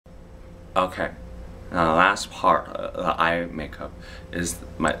Okay, now the last part of the eye makeup is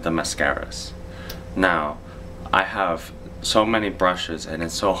the mascaras. Now, I have so many brushes and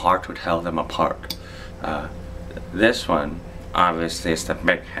it's so hard to tell them apart. This one obviously is the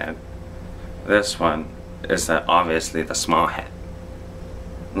big head. This one is obviously the small head.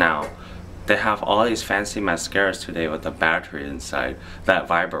 Now, they have all these fancy mascaras today with a battery inside that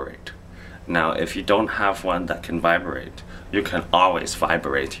vibrate. Now, if you don't have one that can vibrate, you can always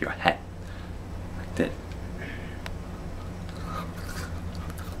vibrate your head. Like this.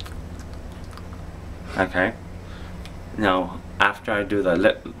 Okay? Now, after I do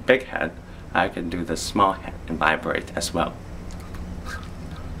the big head, I can do the small head and vibrate as well.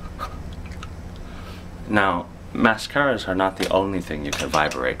 Now, mascaras are not the only thing you can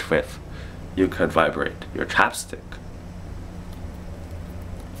vibrate with. You could vibrate your chapstick.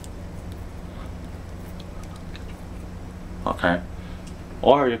 Okay?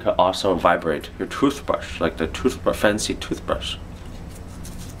 Or you could also vibrate your toothbrush, like the fancy toothbrush.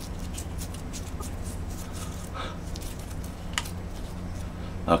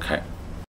 Okay.